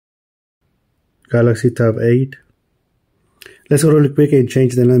Galaxy Tab 8. Let's go really quick and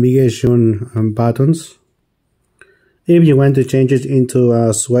change the navigation buttons. If you want to change it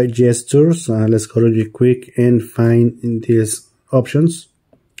into swipe gestures, let's go really quick and find in these options.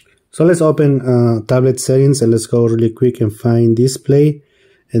 So let's open tablet settings and let's go really quick and find display.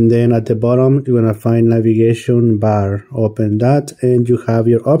 And then at the bottom, you're going to find navigation bar. Open that and you have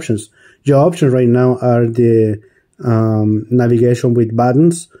your options. Your options right now are the navigation with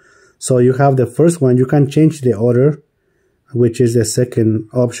buttons. So you have the first one. You can change the order, which is the second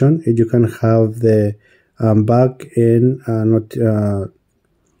option. And you can have the back and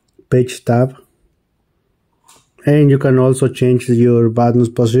page tab. And you can also change your buttons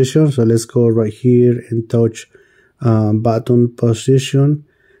position. So let's go right here and touch button position.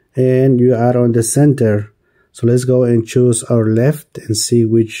 And you are on the center. So let's go and choose our left and see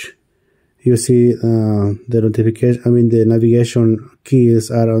which you see the notification. The navigation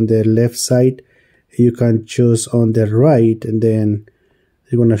keys are on the left side. You can choose on the right, and then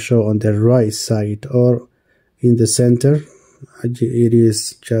you're gonna show on the right side or in the center. It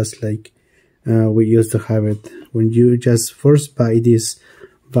is just like we used to have it when you just first buy this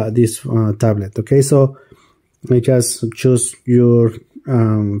tablet. Okay, so I just choose your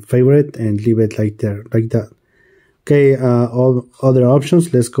favorite and leave it like that. Okay, all other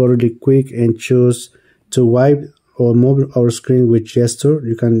options. Let's go really quick and choose to wipe or move our screen with gesture.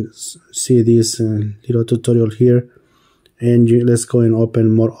 You can see this little tutorial here, and let's go and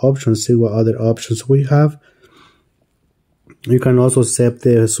open more options, see what other options we have. You can also set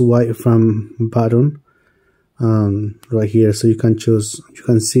the swipe from button right here, so you can choose. You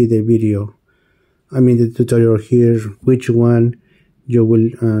can see the video. The tutorial here, which one you will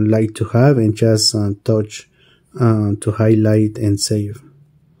like to have, and just touch to highlight and save.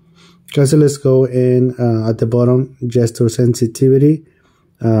 Okay, so let's go in at the bottom, gesture sensitivity.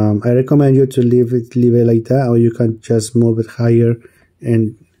 I recommend you to leave it like that, or you can just move it higher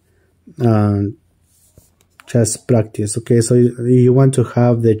and just practice. Okay, so you want to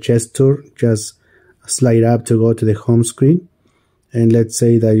have the gesture just slide up to go to the home screen, and let's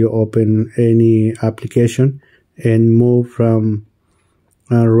say that you open any application and move from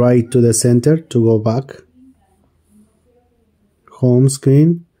right to the center to go back. Home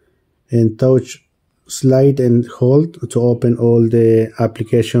screen, and touch, slide and hold to open all the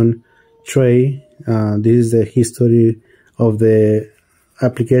application tray. This is the history of the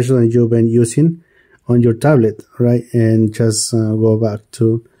application that you've been using on your tablet, right? And just go back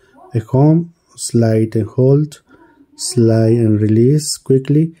to the home, slide and hold, slide and release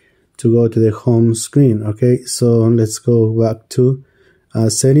quickly to go to the home screen. Okay, so let's go back to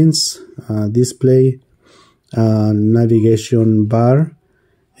settings, display, navigation bar,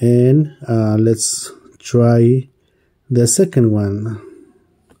 and let's try the second one.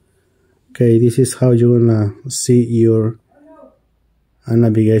 Okay, this is how you're gonna see your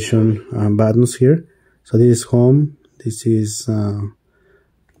navigation buttons here. So this is home, this is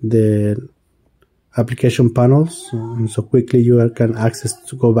the application panels, so quickly you can access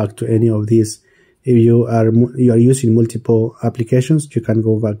to go back to any of these. If you are using multiple applications, you can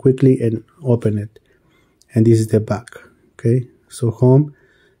go back quickly and open it. And this is the back. Okay, so home,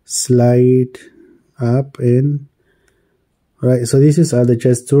 slide up in, right? So this are the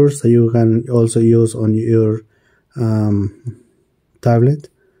gestures that you can also use on your tablet.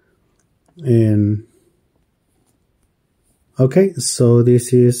 And okay, so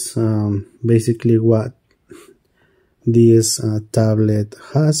this is basically what this tablet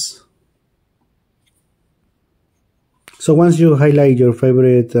has. So once you highlight your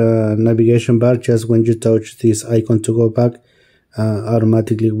favorite navigation bar, just when you touch this icon to go back,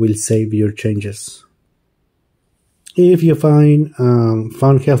 automatically will save your changes. If you found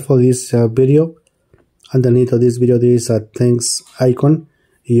helpful this video, underneath of this video there is a thanks icon.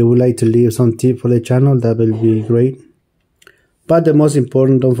 If you would like to leave some tip for the channel, that will be great. But the most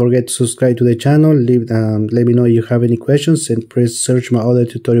important, don't forget to subscribe to the channel. Let me know if you have any questions, and please search my other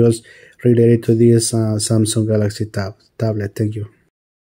tutorials related to this Samsung Galaxy tablet. Thank you.